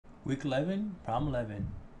Week 11, problem 11.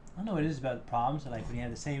 I don't know what it is about problems, like when you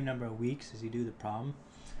have the same number of weeks as you do the problem.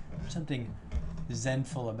 There's something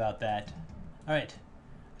zenful about that. Alright,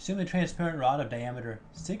 assume a transparent rod of diameter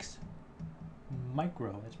 6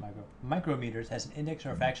 micrometers has an index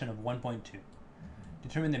refraction of 1.2.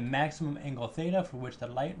 Determine the maximum angle theta for which the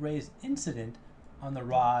light rays incident on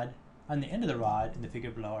the end of the rod in the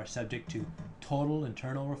figure below are subject to total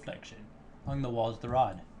internal reflection along the walls of the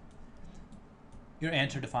rod. Your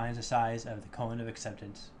answer defines the size of the cone of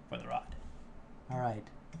acceptance for the rod. Alright,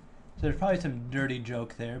 so there's probably some dirty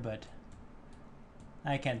joke there, but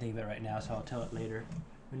I can't think of it right now, so I'll tell it later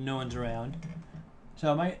when no one's around.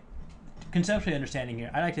 So my conceptually understanding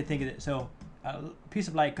here, I like to think of it, so a piece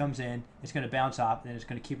of light comes in, it's going to bounce off, and then it's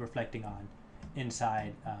going to keep reflecting on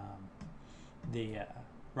inside the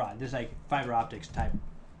rod. There's like fiber optics type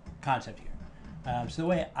concept here. So the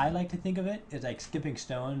way I like to think of it is like skipping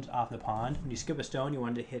stones off the pond. When you skip a stone, you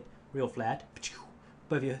want it to hit real flat,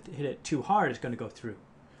 but if you hit it too hard, it's going to go through.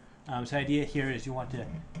 So the idea here is you want to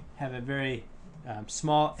have a very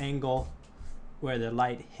small angle where the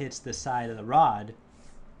light hits the side of the rod,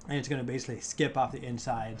 and it's going to basically skip off the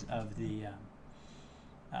insides of the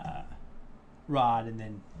rod and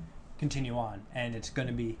then continue on. And it's going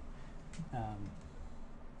to be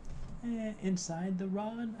inside the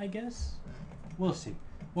rod, I guess. We'll see.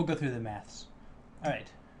 We'll go through the maths. All right.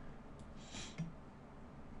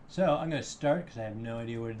 So I'm going to start, because I have no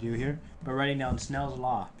idea what to do here, by writing down Snell's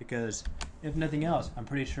law, because if nothing else, I'm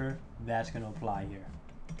pretty sure that's going to apply here.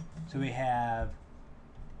 So we have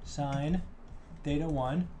sine theta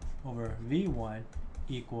 1 over v1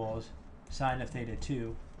 equals sine of theta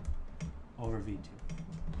 2 over v2.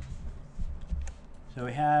 So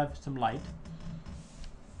we have some light,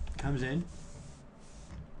 comes in,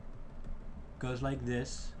 goes like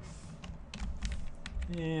this.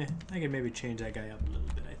 I can maybe change that guy up a little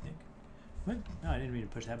bit, I think. What? No, I didn't mean to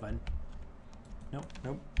push that button. Nope,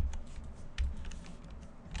 nope.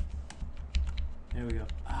 There we go.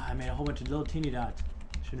 I made a whole bunch of little teeny dots.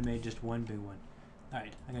 Should have made just one big one.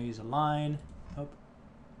 Alright, I'm going to use a line. Oh,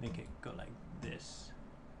 make it go like this.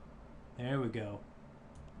 There we go.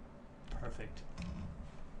 Perfect.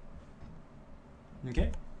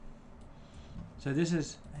 Okay. So this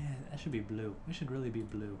is, that should be blue. It should really be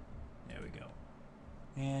blue. There we go.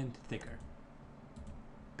 And thicker.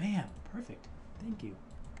 Bam, perfect. Thank you.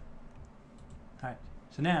 Alright,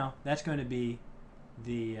 so now that's going to be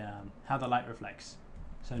the how the light reflects.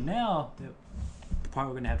 So now the part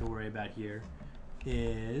we're going to have to worry about here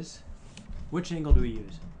is which angle do we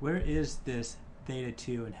use? Where is this theta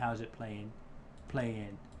 2 and how does it play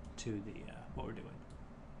in to the what we're doing?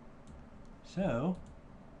 So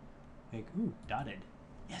make dotted.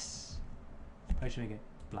 Yes. Probably should make it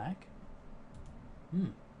black.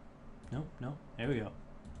 No. There we go. All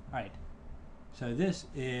right. So this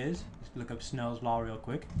is, let's look up Snell's law real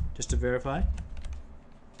quick, just to verify.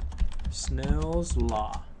 Snell's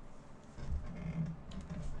law.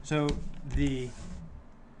 So the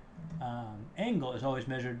angle is always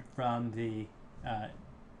measured from the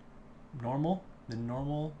normal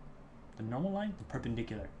line, the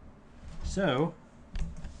perpendicular. So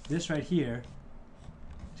this right here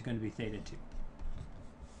is going to be theta 2.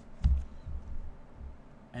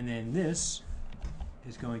 And then this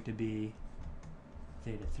is going to be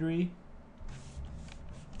theta 3.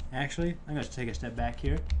 Actually, I'm going to take a step back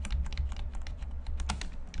here.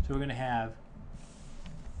 So we're going to have,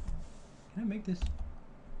 can I make this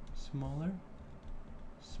smaller?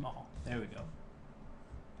 Small. There we go.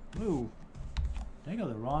 Whoa. Did I go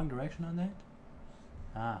the wrong direction on that?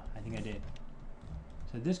 I think I did.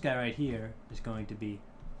 So this guy right here is going to be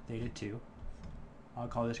theta 2. I'll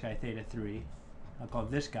call this guy theta 3. I'll call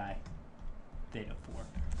this guy theta 4.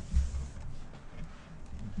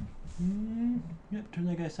 Yep, turn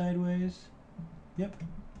that guy sideways. Yep,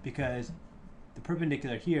 because the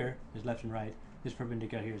perpendicular here is left and right. This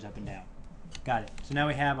perpendicular here is up and down. Got it. So now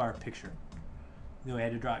we have our picture. Though I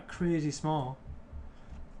had to draw it crazy small.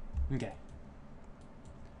 Okay.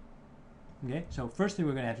 Okay, so first thing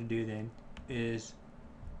we're going to have to do then is,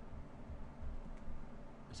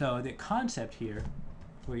 so the concept here,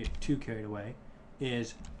 before we get too carried away,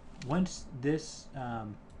 is once this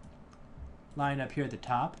line up here at the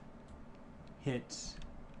top hits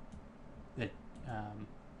the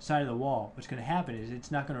side of the wall, what's going to happen is it's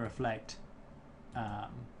not going to reflect,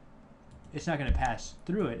 it's not going to pass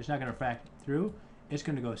through it, it's not going to refract through, it's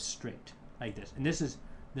going to go straight like this. And this is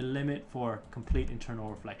the limit for complete internal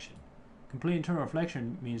reflection. Complete internal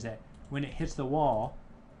reflection means that when it hits the wall,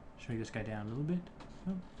 shrink this guy down a little bit.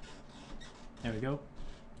 Oh, there we go.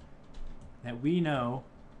 That we know,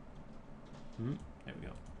 there we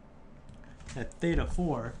go. that theta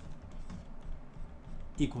 4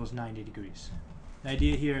 equals 90 degrees. The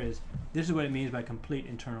idea here is this is what it means by complete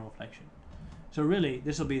internal reflection. So really,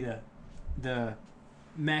 this will be the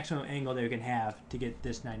maximum angle that we can have to get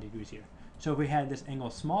this 90 degrees here. So if we had this angle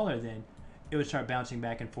smaller, then it would start bouncing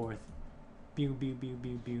back and forth, pew, pew, pew,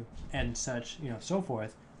 pew, pew, and such, you know, so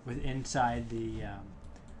forth, with inside the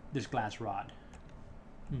this glass rod.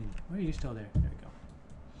 Why are you still there? There we go.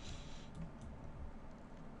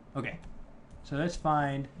 Okay, so let's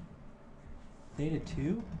find theta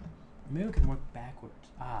 2. Maybe we can work backwards.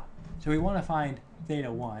 So we want to find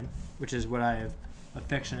theta 1, which is what I have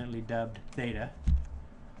affectionately dubbed theta.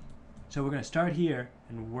 So we're going to start here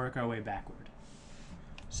and work our way backward.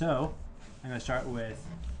 So I'm going to start with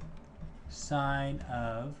sine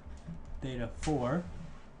of theta 4.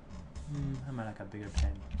 I might like a bigger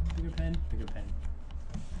pen. Bigger pen, bigger pen.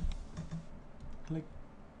 Click.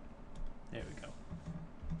 There we go.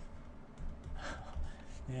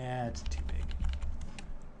 Yeah, it's too big.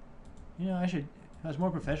 You know, if I was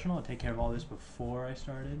more professional, I'd take care of all this before I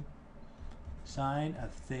started. Sine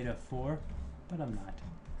of theta 4, but I'm not.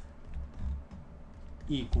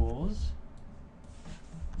 Equals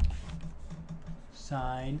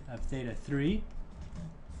sine of theta 3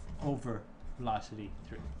 over velocity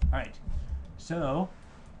 3. Alright, so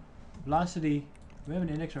velocity, do we have an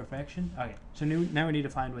index or a fraction? Okay, so now we need to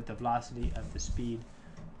find what the velocity of the speed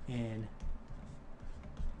in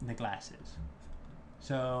the glass is.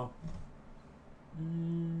 So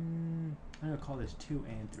I'm going to call this 2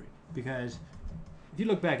 and 3, because if you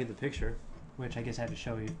look back at the picture, which I guess I have to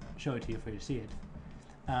show it to you for you to see it,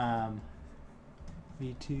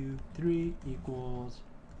 V2, 3 equals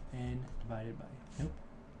n divided by, nope,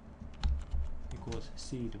 equals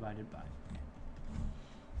c divided by.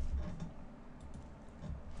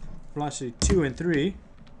 Velocity 2 and 3,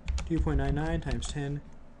 2.99 times 10,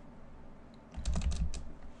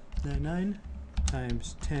 99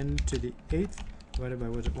 times 10 to the 8th divided by,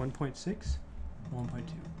 was it 1.6? 1.2, 1.2.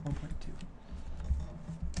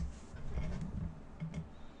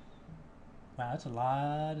 Wow, that's a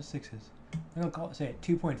lot of sixes. I'm going to say it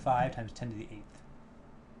 2.5 times 10 to the 8th.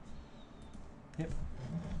 Yep.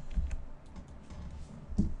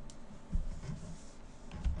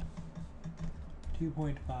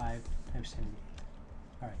 .5 times 10 to the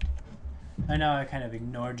 8th. Alright. I know I kind of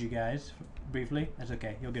ignored you guys briefly. That's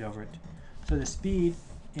okay. You'll get over it. So the speed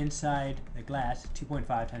inside the glass is 2.5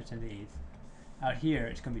 times 10 to the 8th. Out here,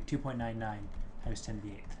 it's going to be 2.99 times 10 to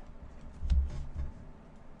the 8th.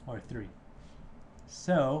 Or 3.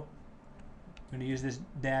 So, I'm going to use this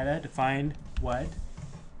data to find what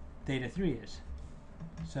theta 3 is.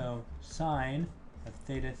 So, sine of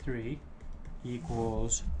theta 3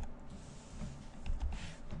 equals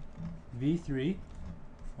V3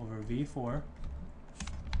 over V4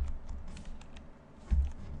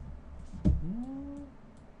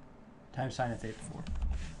 times sine of theta 4.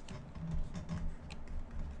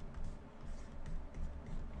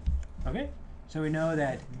 Okay, so we know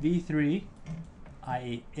that V3,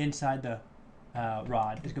 i.e. inside the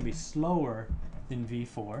rod, is going to be slower than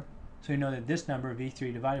V4. So we know that this number,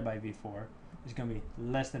 V3 divided by V4, is going to be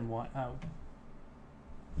less than 1,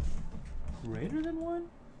 greater than 1?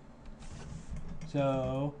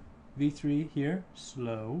 So V3 here,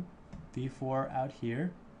 slow. V4 out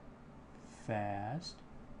here, fast.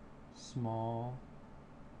 Small,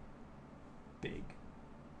 big.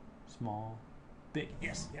 Small, big.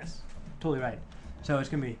 Yes, yes. Totally right. So it's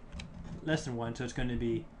going to be less than 1, so it's going to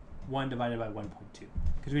be 1 divided by 1.2.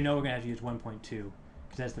 Because we know we're going to have to use 1.2, because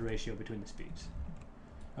that's the ratio between the speeds.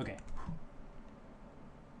 Okay.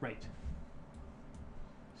 Right.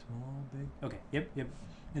 Small, big. Okay, yep, yep.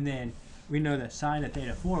 And then we know that sine of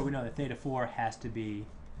theta 4, we know that theta 4 has to be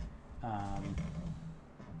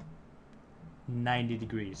 90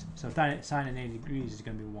 degrees. So sine of 90 degrees is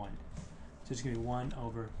going to be 1. So it's going to be 1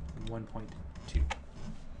 over 1.2.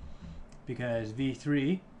 Because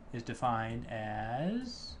V3 is defined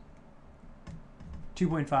as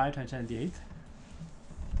 2.5 times 10 to the 8th.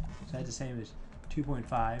 So that's the same as 2.5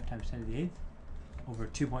 times 10 to the 8th over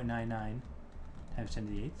 2.99 times 10 to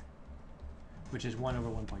the 8th, which is 1 over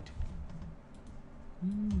 1.2.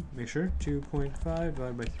 Make sure, 2.5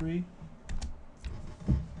 divided by 3.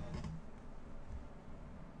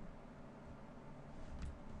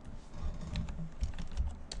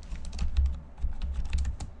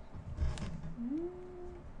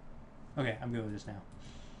 Okay, I'm good with this now.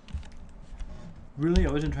 Really,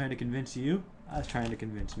 I wasn't trying to convince you. I was trying to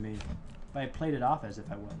convince me. But I played it off as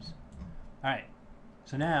if I was. Alright,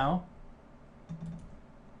 so now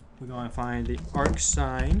we're going to find the arc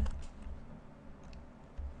sine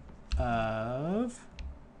of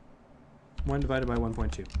 1 divided by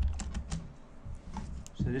 1.2.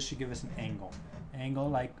 So this should give us an angle. Angle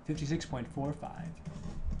like 56.45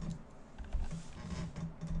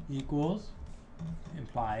 equals,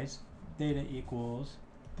 implies theta equals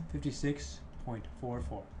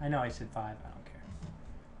 56.44. I know I said 5, I don't care.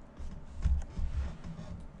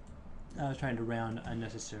 I was trying to round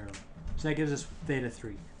unnecessarily. So that gives us theta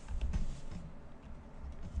 3.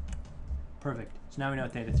 Perfect. So now we know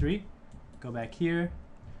theta 3. Go back here.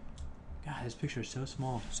 God, this picture is so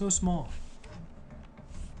small. So small.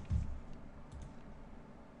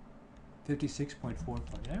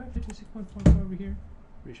 56.44. Did I write 56.44 over here?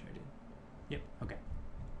 Pretty sure I did. Yep, okay.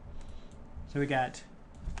 So we got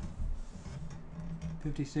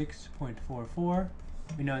 56.44.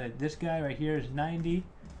 We know that this guy right here is 90.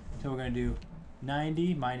 So we're going to do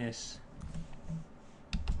 90 minus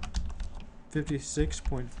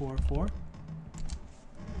 56.44,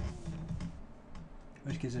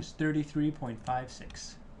 which gives us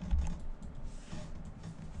 33.56.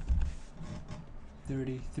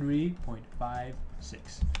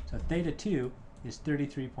 33.56. So theta 2 is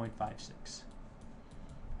 33.56.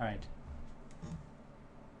 All right.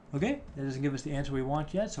 Okay, that doesn't give us the answer we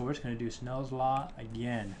want yet, so we're just going to do Snell's law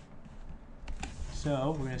again.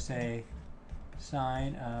 So we're going to say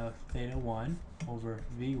sine of theta 1 over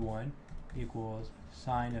v1 equals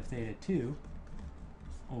sine of theta 2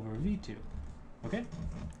 over v2. Okay?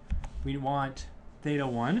 We want theta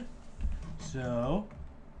 1, so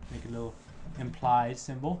make a little implied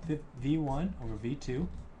symbol. v1 over v2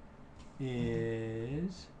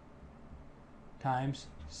 is times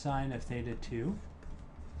sine of theta 2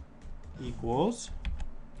 equals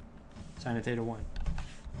sine of theta 1.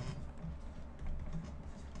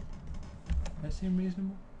 That seem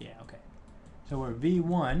reasonable? Yeah, okay. So where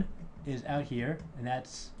v1 is out here, and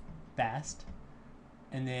that's fast,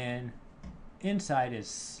 and then inside is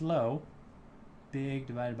slow, big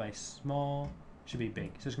divided by small, should be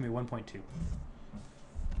big, so it's going to be 1.2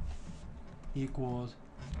 equals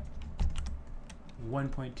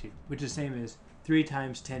 1.2, which is the same as 3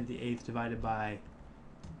 times 10 to the 8th divided by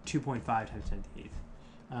 2.5 times 10 to the 8th.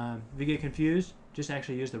 If you get confused, just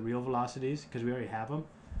actually use the real velocities because we already have them.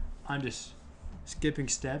 I'm just skipping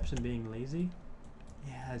steps and being lazy.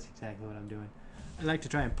 Yeah, that's exactly what I'm doing. I like to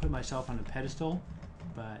try and put myself on a pedestal,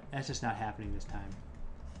 but that's just not happening this time.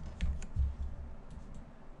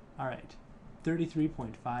 All right,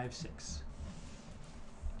 33.56.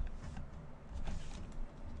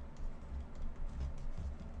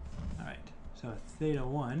 All right, so theta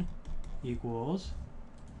 1 equals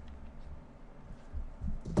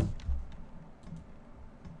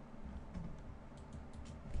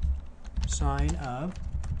sine of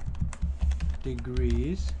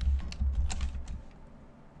degrees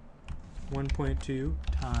 1.2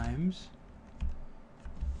 times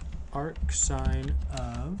arc sine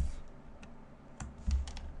of,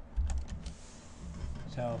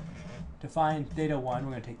 so to find theta 1,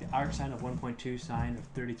 we're going to take the arc sine of 1.2 sine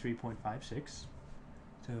of 33.56.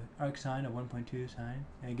 So arc sine of 1.2 sine,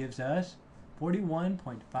 and it gives us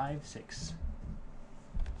 41.56.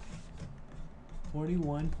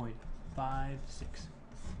 41.56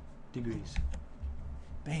 degrees.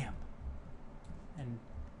 Bam. And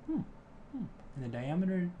and the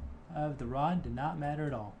diameter of the rod did not matter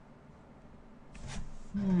at all.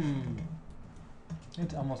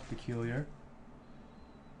 It's almost peculiar.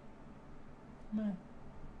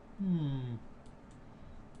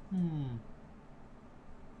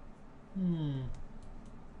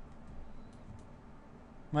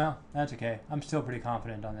 Well, that's okay. I'm still pretty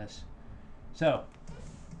confident on this. So,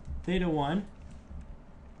 theta 1,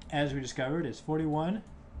 as we discovered, is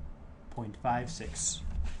 41.56.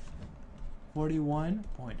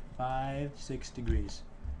 41.56 degrees.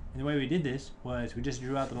 And the way we did this was we just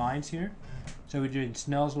drew out the lines here. So we did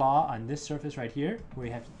Snell's law on this surface right here,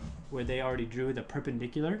 where they already drew the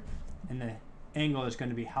perpendicular, and the angle is going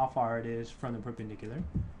to be how far it is from the perpendicular.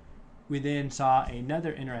 We then saw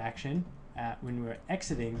another interaction when we were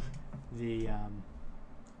exiting the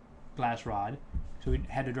glass rod. So we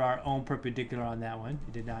had to draw our own perpendicular on that one.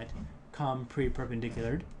 It did not come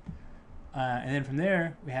pre-perpendicular. And then from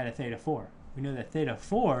there, we had a theta 4. We know that theta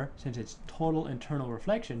 4, since it's total internal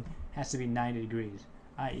reflection, has to be 90 degrees,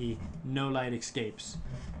 i.e. no light escapes.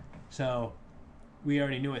 So we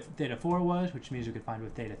already knew what theta 4 was, which means we could find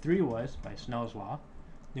what theta 3 was by Snell's law.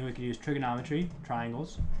 Then we could use trigonometry,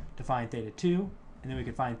 triangles, to find theta 2, and then we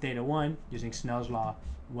could find theta 1 using Snell's law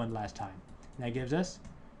one last time. And that gives us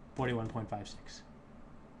 41.56.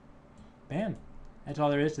 Bam. That's all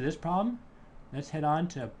there is to this problem. Let's head on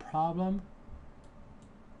to problem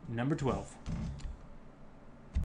number 12.